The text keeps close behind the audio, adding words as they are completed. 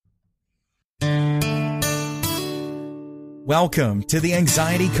Welcome to the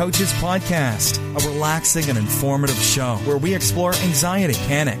Anxiety Coaches Podcast, a relaxing and informative show where we explore anxiety,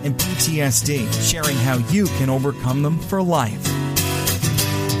 panic, and PTSD, sharing how you can overcome them for life.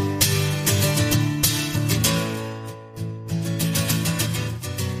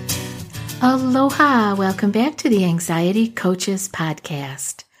 Aloha! Welcome back to the Anxiety Coaches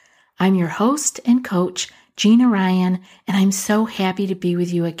Podcast. I'm your host and coach, Gina Ryan, and I'm so happy to be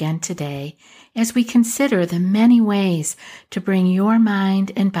with you again today as we consider the many ways to bring your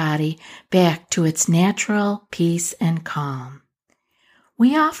mind and body back to its natural peace and calm.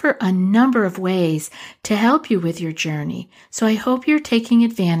 We offer a number of ways to help you with your journey, so I hope you're taking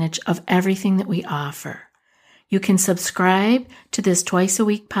advantage of everything that we offer. You can subscribe to this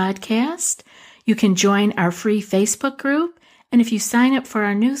twice-a-week podcast. You can join our free Facebook group. And if you sign up for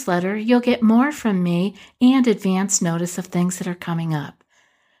our newsletter, you'll get more from me and advance notice of things that are coming up.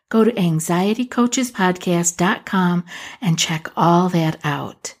 Go to anxietycoachespodcast.com and check all that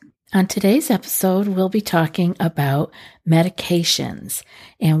out. On today's episode, we'll be talking about medications.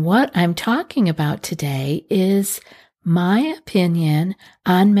 And what I'm talking about today is my opinion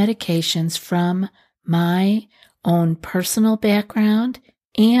on medications from my own personal background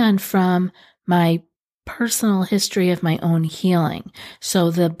and from my personal history of my own healing. So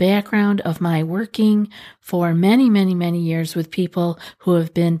the background of my working for many years with people who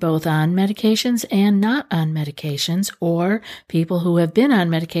have been both on medications and not on medications, or people who have been on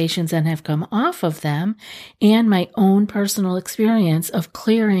medications and have come off of them, and my own personal experience of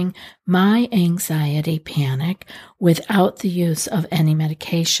clearing my anxiety panic without the use of any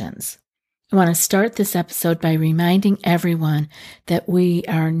medications. I want to start this episode by reminding everyone that we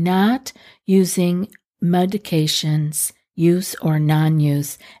are not using medications, use or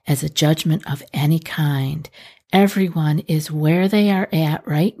non-use, as a judgment of any kind. Everyone is where they are at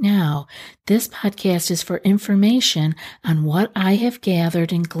right now. This podcast is for information on what I have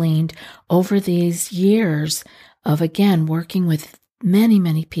gathered and gleaned over these years of, again, working with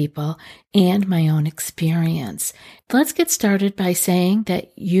many people and my own experience. Let's get started by saying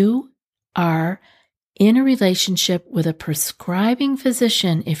that you are in a relationship with a prescribing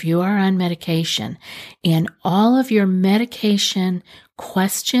physician if you are on medication, and all of your medication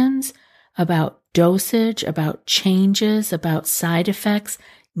questions about dosage, about changes, about side effects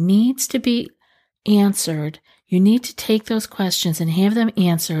needs to be answered. You need to take those questions and have them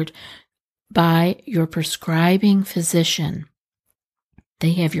answered by your prescribing physician.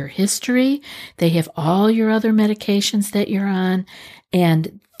 They have your history, they have all your other medications that you're on,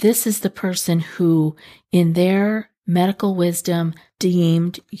 and this is the person who, in their medical wisdom,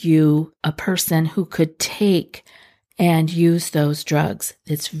 deemed you a person who could take and use those drugs.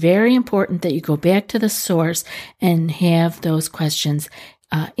 It's very important that you go back to the source and have those questions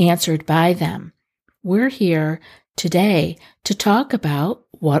answered by them. We're here today to talk about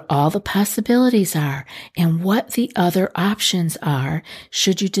what all the possibilities are and what the other options are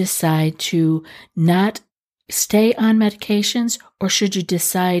should you decide to not stay on medications, or should you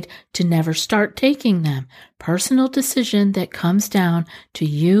decide to never start taking them. Personal decision that comes down to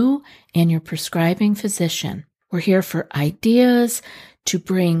you and your prescribing physician. We're here for ideas to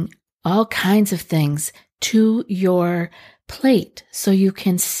bring all kinds of things to your plate so you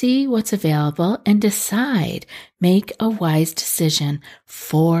can see what's available and decide. Make a wise decision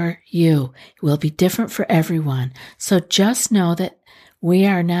for you. It will be different for everyone. So just know that we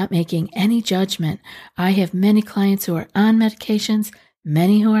are not making any judgment. I have many clients who are on medications,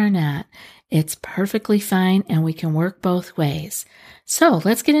 many who are not. It's perfectly fine, and we can work both ways. So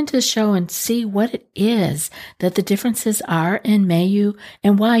let's get into the show and see what it is that the differences are, and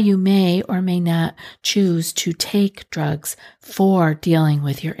why you may or may not choose to take drugs for dealing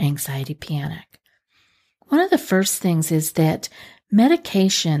with your anxiety panic. One of the first things is that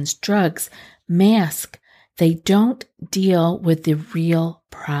medications, drugs, mask. They don't deal with the real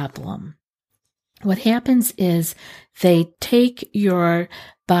problem. What happens is they take your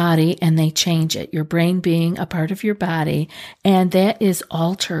body and they change it, your brain being a part of your body, and that is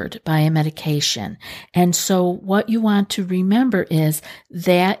altered by a medication. And so what you want to remember is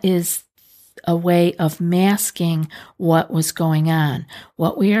that is a way of masking what was going on.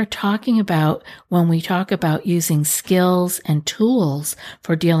 What we are talking about when we talk about using skills and tools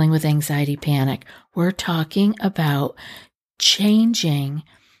for dealing with anxiety panic, we're talking about changing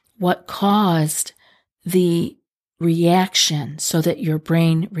what caused the reaction so that your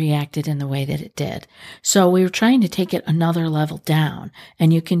brain reacted in the way that it did. So we were trying to take it another level down,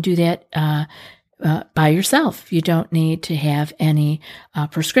 and you can do that by yourself. You don't need to have any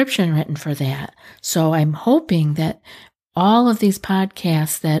prescription written for that. So I'm hoping that all of these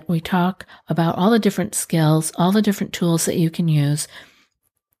podcasts that we talk about all the different skills, all the different tools that you can use,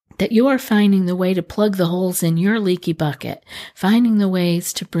 that you are finding the way to plug the holes in your leaky bucket, finding the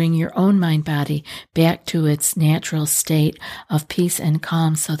ways to bring your own mind-body back to its natural state of peace and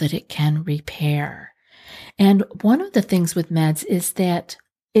calm so that it can repair. And one of the things with meds is that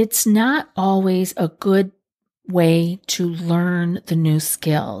it's not always a good way to learn the new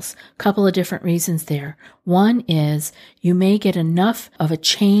skills. A couple of different reasons there. One is you may get enough of a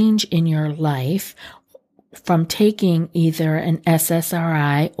change in your life from taking either an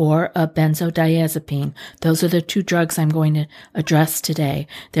SSRI or a benzodiazepine. Those are the two drugs I'm going to address today.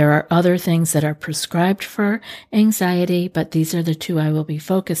 There are other things that are prescribed for anxiety, but these are the two I will be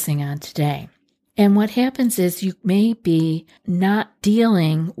focusing on today. And what happens is you may be not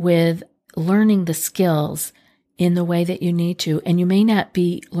dealing with learning the skills in the way that you need to, and you may not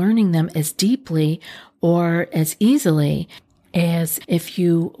be learning them as deeply or as easily as if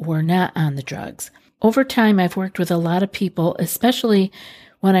you were not on the drugs. Over time, I've worked with a lot of people, especially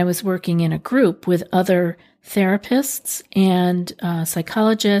when I was working in a group with other therapists and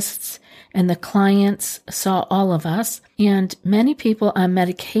psychologists, and the clients saw all of us, and many people on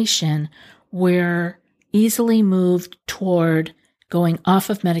medication were easily moved toward going off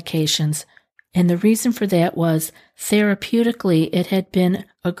of medications. And the reason for that was therapeutically, it had been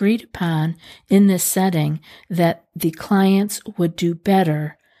agreed upon in this setting that the clients would do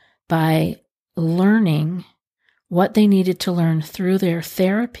better by learning what they needed to learn through their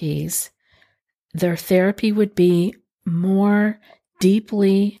therapies. Their therapy would be more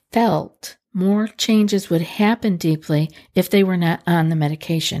deeply felt. More changes would happen deeply if they were not on the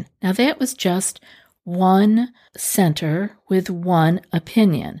medication. Now, that was just one center with one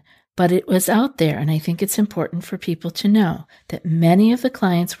opinion. But it was out there, and I think it's important for people to know that many of the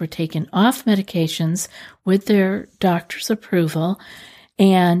clients were taken off medications with their doctor's approval,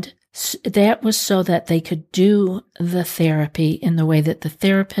 and that was so that they could do the therapy in the way that the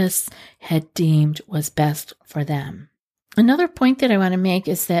therapists had deemed was best for them. Another point that I want to make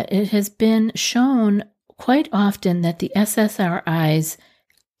is that it has been shown quite often that the SSRIs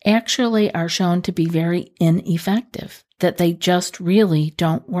actually are shown to be very ineffective, that they just really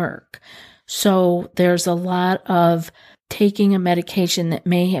don't work. So there's a lot of taking a medication that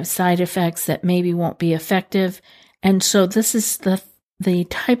may have side effects that maybe won't be effective. And so this is the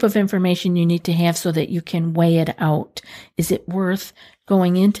type of information you need to have so that you can weigh it out. Is it worth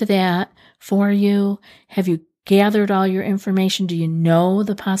going into that for you? Have you gathered all your information? Do you know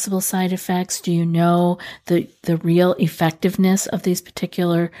the possible side effects? Do you know the real effectiveness of these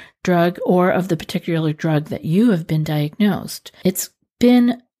particular drug or of the particular drug that you have been diagnosed? It's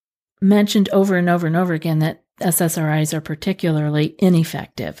been mentioned over and over and over again that SSRIs are particularly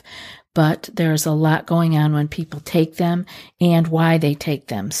ineffective, but there's a lot going on when people take them and why they take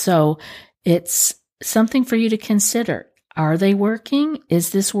them. So it's something for you to consider. Are they working?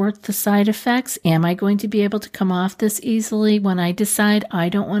 Is this worth the side effects? Am I going to be able to come off this easily when I decide I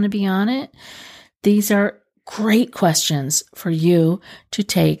don't want to be on it? These are great questions for you to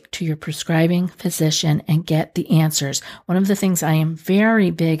take to your prescribing physician and get the answers. One of the things I am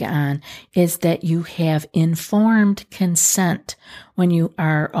very big on is that you have informed consent when you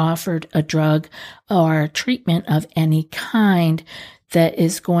are offered a drug or treatment of any kind that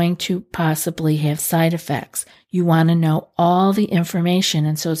is going to possibly have side effects. You want to know all the information,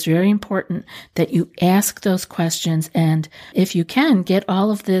 and so it's very important that you ask those questions, and if you can, get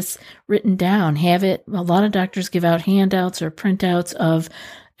all of this written down. Have it, a lot of doctors give out handouts or printouts of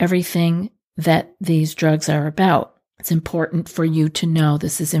everything that these drugs are about. It's important for you to know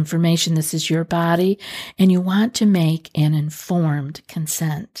this is information, this is your body, and you want to make an informed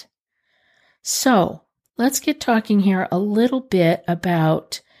consent. So, let's get talking here a little bit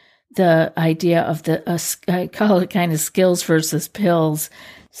about the idea of I call it kind of skills versus pills.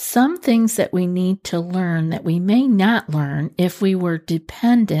 Some things that we need to learn that we may not learn if we were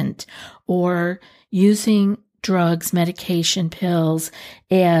dependent or using drugs, medication, pills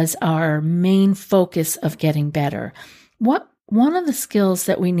as our main focus of getting better. One of the skills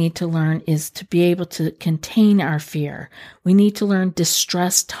that we need to learn is to be able to contain our fear. We need to learn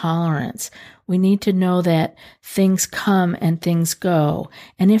distress tolerance. We need to know that things come and things go.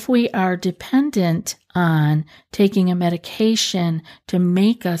 And if we are dependent on taking a medication to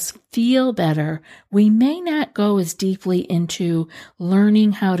make us feel better, we may not go as deeply into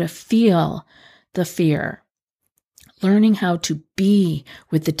learning how to feel the fear. learning how to be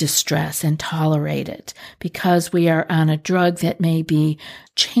with the distress and tolerate it, because we are on a drug that may be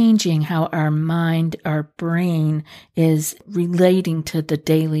changing how our mind, our brain is relating to the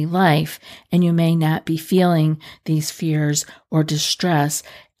daily life, and you may not be feeling these fears or distress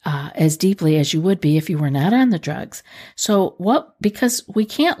as deeply as you would be if you were not on the drugs. So because we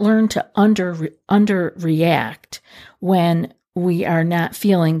can't learn to underreact when we are not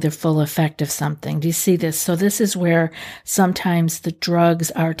feeling the full effect of something. Do you see this? So this is where sometimes the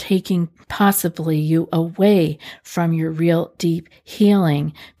drugs are taking possibly you away from your real deep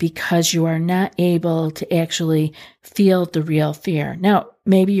healing because you are not able to actually feel the real fear. Now,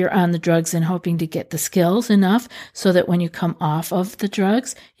 maybe you're on the drugs and hoping to get the skills enough so that when you come off of the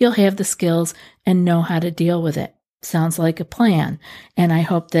drugs, you'll have the skills and know how to deal with it. Sounds like a plan. And I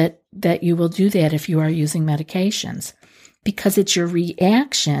hope that you will do that if you are using medications, because it's your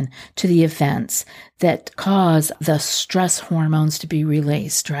reaction to the events that cause the stress hormones to be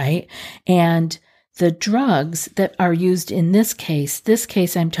released, right? And the drugs that are used in this case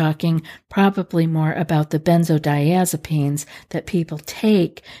I'm talking probably more about the benzodiazepines that people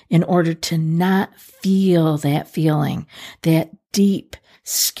take in order to not feel that feeling, that deep,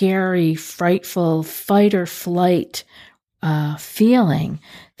 scary, frightful fight or flight feeling.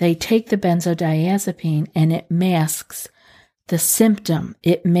 They take the benzodiazepine and it masks the symptom.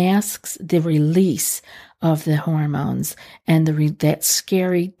 It masks the release of the hormones and that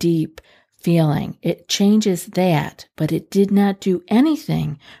scary, deep feeling. It changes that, but it did not do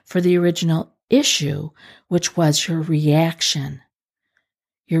anything for the original issue, which was your reaction.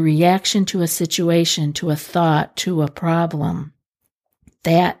 Your reaction to a situation, to a thought, to a problem.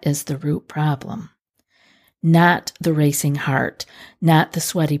 That is the root problem. Not the racing heart, not the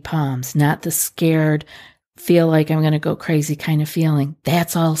sweaty palms, not the scared, feel like I'm going to go crazy kind of feeling.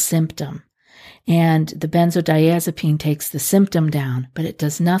 That's all symptom. And the benzodiazepine takes the symptom down, but it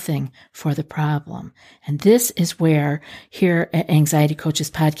does nothing for the problem. And this is where here at Anxiety Coaches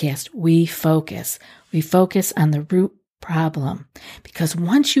Podcast, we focus. We focus on the root problem, because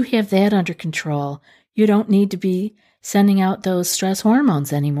once you have that under control, you don't need to be sending out those stress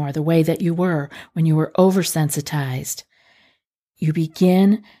hormones anymore the way that you were when you were oversensitized. You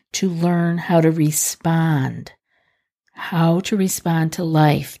begin to learn how to respond to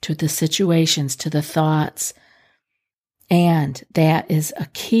life, to the situations, to the thoughts. And that is a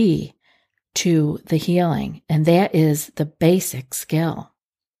key to the healing. And that is the basic skill.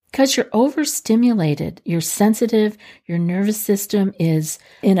 Because you're overstimulated, you're sensitive, your nervous system is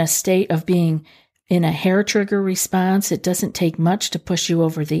in a state of being in a hair trigger response. It doesn't take much to push you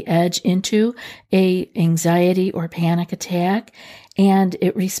over the edge into a anxiety or panic attack. And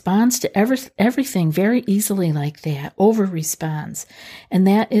it responds to everything very easily like that, over responds. And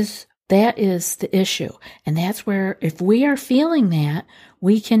that is the issue. And that's where, if we are feeling that,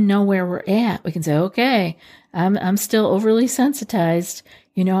 we can know where we're at. We can say, okay, I'm still overly sensitized.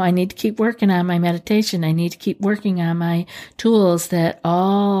 I need to keep working on my meditation. I need to keep working on my tools,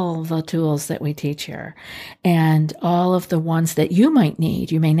 all the tools that we teach here, and all of the ones that you might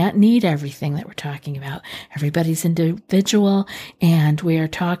need. You may not need everything that we're talking about. Everybody's individual, and we are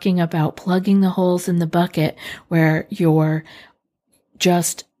talking about plugging the holes in the bucket where you're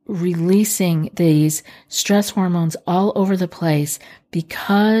just releasing these stress hormones all over the place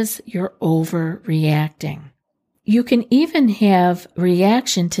because you're overreacting. You can even have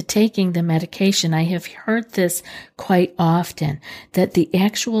reaction to taking the medication. I have heard this quite often, that the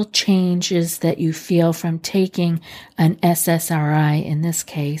actual changes that you feel from taking an SSRI, in this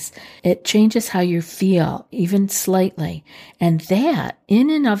case, it changes how you feel, even slightly. And that,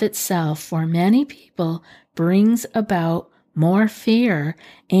 in and of itself, for many people, brings about more fear,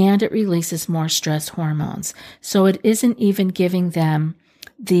 and it releases more stress hormones. So it isn't even giving them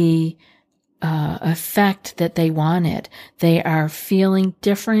the effect that they wanted. They are feeling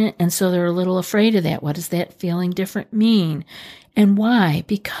different, and so they're a little afraid of that. What does that feeling different mean? And why?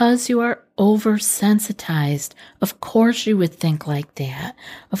 Because you are oversensitized. Of course you would think like that.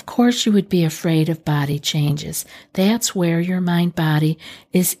 Of course you would be afraid of body changes. That's where your mind-body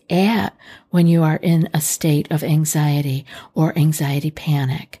is at when you are in a state of anxiety or anxiety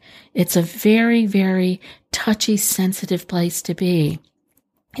panic. It's a very, very touchy, sensitive place to be.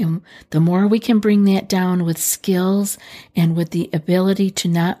 And the more we can bring that down with skills and with the ability to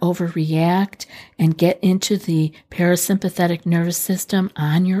not overreact and get into the parasympathetic nervous system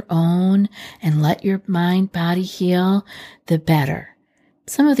on your own and let your mind, body heal, the better.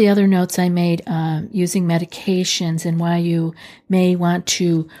 Some of the other notes I made using medications and why you may want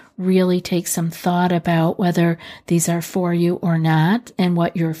to really take some thought about whether these are for you or not and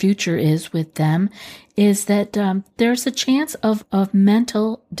what your future is with them is that there's a chance of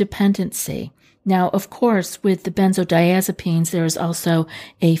mental dependency. Now, of course, with the benzodiazepines, there is also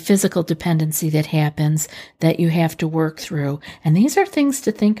a physical dependency that happens that you have to work through. And these are things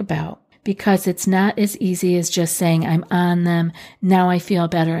to think about, because it's not as easy as just saying, I'm on them, now I feel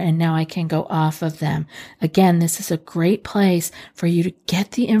better, and now I can go off of them. Again, this is a great place for you to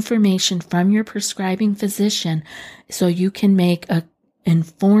get the information from your prescribing physician so you can make an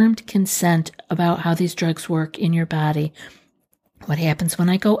informed consent about how these drugs work in your body. What happens when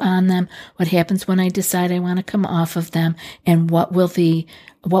I go on them? What happens when I decide I want to come off of them? And what will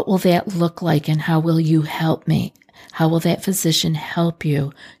that look like, and how will you help me? How will that physician help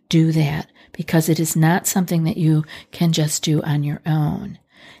you do that? Because it is not something that you can just do on your own.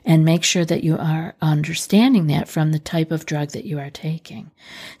 And make sure that you are understanding that from the type of drug that you are taking.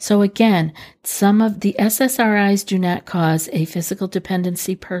 So again, some of the SSRIs do not cause a physical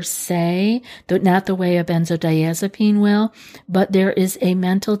dependency per se, not the way a benzodiazepine will, but there is a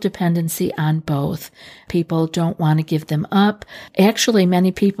mental dependency on both. People don't want to give them up. Actually,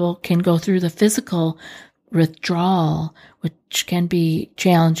 many people can go through the physical withdrawal, which can be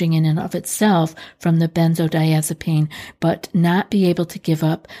challenging in and of itself from the benzodiazepine, but not be able to give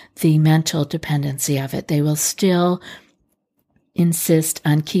up the mental dependency of it. They will still insist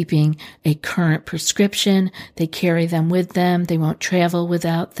on keeping a current prescription. They carry them with them. They won't travel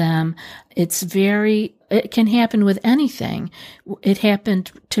without them. It can happen with anything. It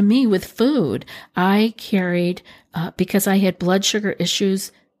happened to me with food. I carried, because I had blood sugar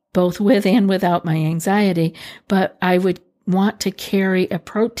issues both with and without my anxiety, but I would want to carry a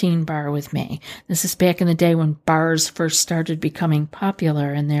protein bar with me. This is back in the day when bars first started becoming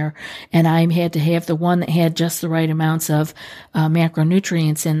popular and I had to have the one that had just the right amounts of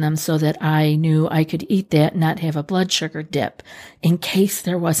macronutrients in them so that I knew I could eat that and not have a blood sugar dip in case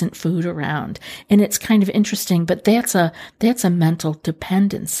there wasn't food around. And it's kind of interesting, but that's a mental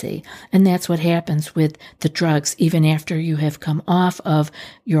dependency. And that's what happens with the drugs. Even after you have come off of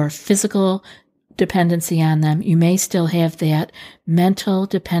your physical dependency on them, you may still have that mental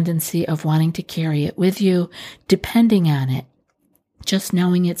dependency of wanting to carry it with you, depending on it, just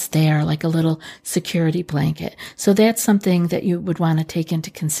knowing it's there like a little security blanket. So that's something that you would want to take into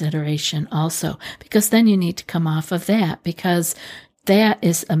consideration also, because then you need to come off of that, because that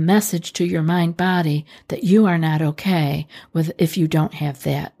is a message to your mind body that you are not okay with if you don't have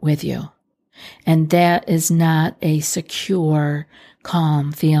that with you. And that is not a secure,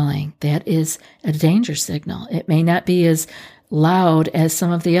 calm feeling. That is a danger signal. It may not be as loud as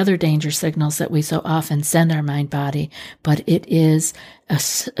some of the other danger signals that we so often send our mind body, but it is a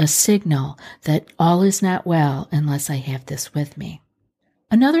signal that all is not well unless I have this with me.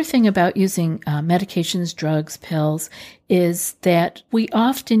 Another thing about using medications, drugs, pills, is that we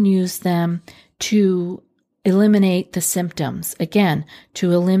often use them to eliminate the symptoms. Again,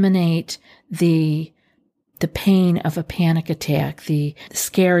 to eliminate the pain of a panic attack, the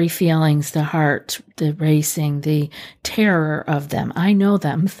scary feelings, the heart, the racing, the terror of them. I know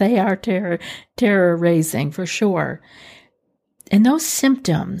them. They are terror-raising for sure. And those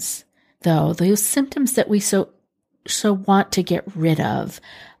symptoms, though, those symptoms that we so want to get rid of,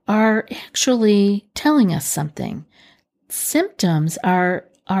 are actually telling us something. Symptoms are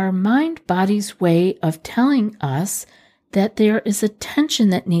our mind-body's way of telling us that there is attention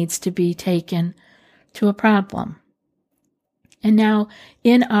that needs to be taken to a problem. And now,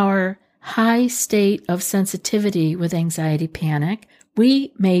 in our high state of sensitivity with anxiety, panic,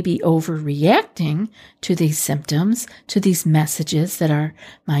 we may be overreacting to these symptoms, to these messages that our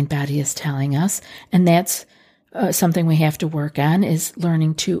mind body is telling us. And that's something we have to work on, is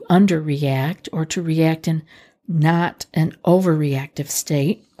learning to underreact, or to react in not an overreactive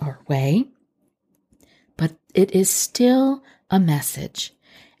state or way. But it is still a message.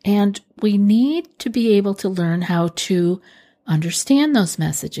 And we need to be able to learn how to understand those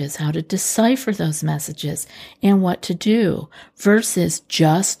messages, how to decipher those messages, and what to do, versus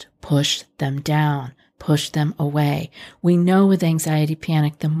just push them down, push them away. We know with anxiety,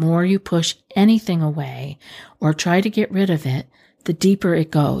 panic, the more you push anything away or try to get rid of it, the deeper it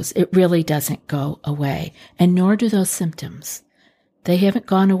goes. It really doesn't go away, and nor do those symptoms. They haven't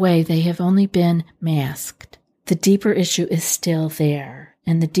gone away. They have only been masked. The deeper issue is still there.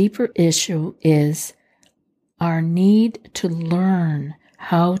 And the deeper issue is our need to learn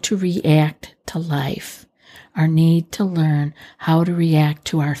how to react to life, our need to learn how to react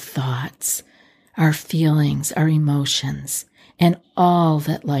to our thoughts, our feelings, our emotions, and all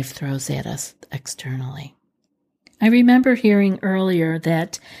that life throws at us externally. I remember hearing earlier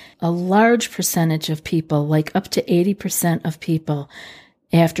that a large percentage of people, like up to 80% of people,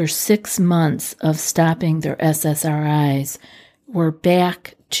 after 6 months of stopping their SSRIs, were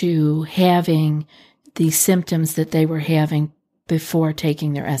back to having the symptoms that they were having before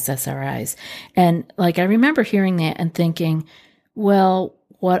taking their SSRIs. And I remember hearing that and thinking, well,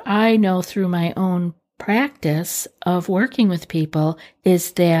 what I know through my own practice of working with people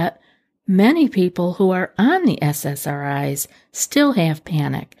is that many people who are on the SSRIs still have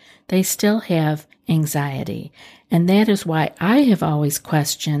panic. They still have anxiety. And that is why I have always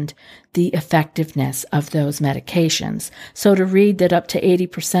questioned the effectiveness of those medications. So to read that up to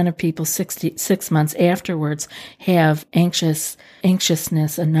 80% of people 6 months afterwards have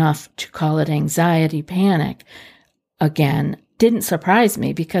anxiousness enough to call it anxiety, panic, again, didn't surprise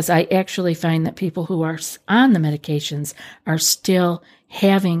me, because I actually find that people who are on the medications are still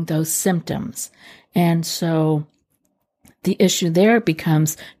having those symptoms. And so the issue there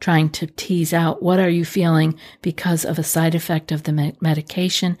becomes trying to tease out, what are you feeling because of a side effect of the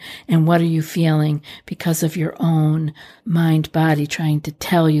medication, and what are you feeling because of your own mind-body trying to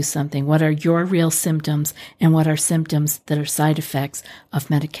tell you something? What are your real symptoms, and what are symptoms that are side effects of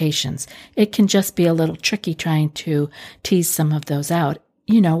medications? It can just be a little tricky trying to tease some of those out.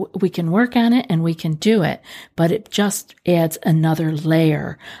 We can work on it and we can do it, but it just adds another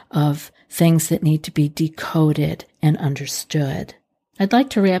layer of things that need to be decoded and understood. I'd like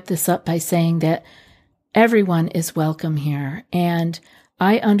to wrap this up by saying that everyone is welcome here, and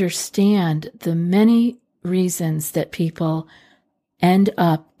I understand the many reasons that people end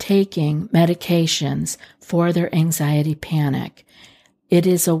up taking medications for their anxiety, panic. It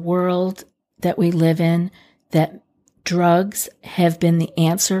is a world that we live in that drugs have been the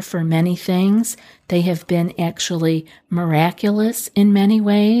answer for many things. They have been actually miraculous in many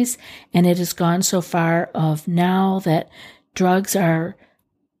ways, and it has gone so far of now that drugs are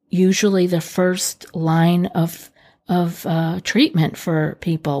usually the first line of treatment for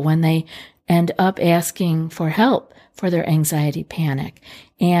people when they end up asking for help for their anxiety, panic.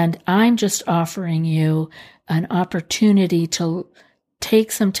 And I'm just offering you an opportunity to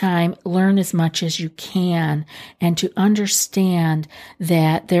take some time, learn as much as you can, and to understand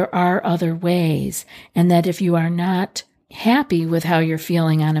that there are other ways, and that if you are not happy with how you're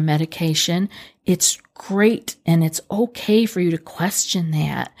feeling on a medication, it's great and it's okay for you to question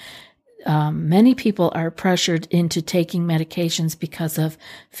that. Many people are pressured into taking medications because of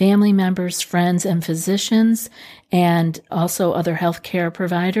family members, friends, and physicians, and also other healthcare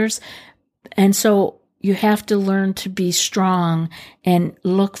providers. And so you have to learn to be strong and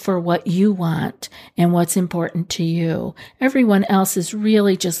look for what you want and what's important to you. Everyone else is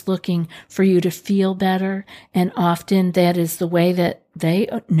really just looking for you to feel better, and often that is the way that they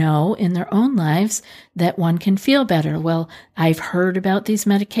know in their own lives that one can feel better. Well, I've heard about these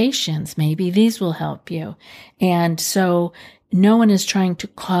medications. Maybe these will help you. And so no one is trying to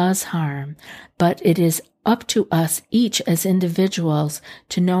cause harm, but it is up to us each as individuals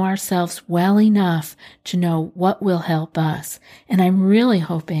to know ourselves well enough to know what will help us. And I'm really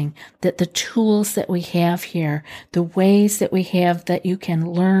hoping that the tools that we have here, the ways that we have that you can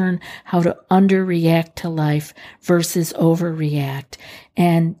learn how to underreact to life versus overreact,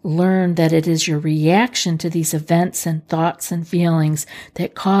 and learn that it is your reaction to these events and thoughts and feelings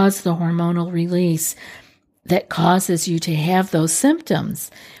that cause the hormonal release that causes you to have those symptoms.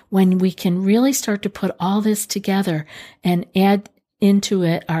 When we can really start to put all this together and add into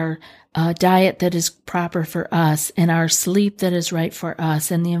it our diet that is proper for us, and our sleep that is right for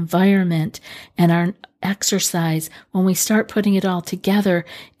us, and the environment and our exercise, when we start putting it all together,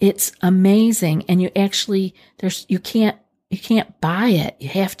 it's amazing. And you actually, you can't buy it. You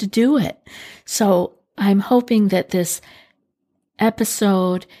have to do it. So I'm hoping that this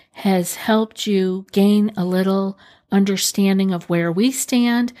episode has helped you gain a little understanding of where we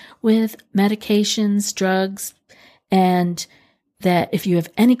stand with medications, drugs, and that if you have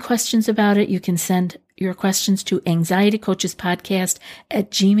any questions about it, you can send your questions to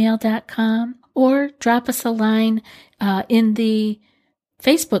anxietycoachespodcast@gmail.com, or drop us a line in the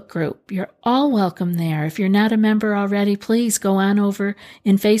Facebook group. You're all welcome there. If you're not a member already, please go on over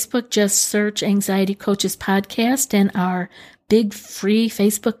in Facebook, just search Anxiety Coaches Podcast, and our big free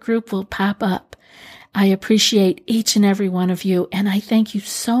Facebook group will pop up. I appreciate each and every one of you, and I thank you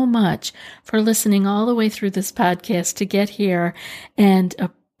so much for listening all the way through this podcast to get here. And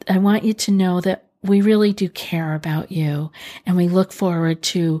I want you to know that we really do care about you, and we look forward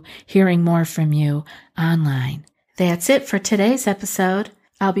to hearing more from you online. That's it for today's episode.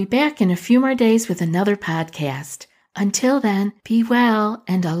 I'll be back in a few more days with another podcast. Until then, be well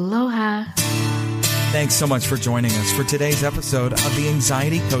and aloha. Thanks so much for joining us for today's episode of the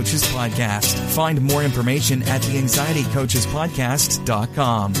Anxiety Coaches Podcast. Find more information at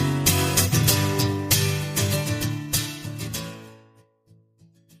theanxietycoachespodcast.com.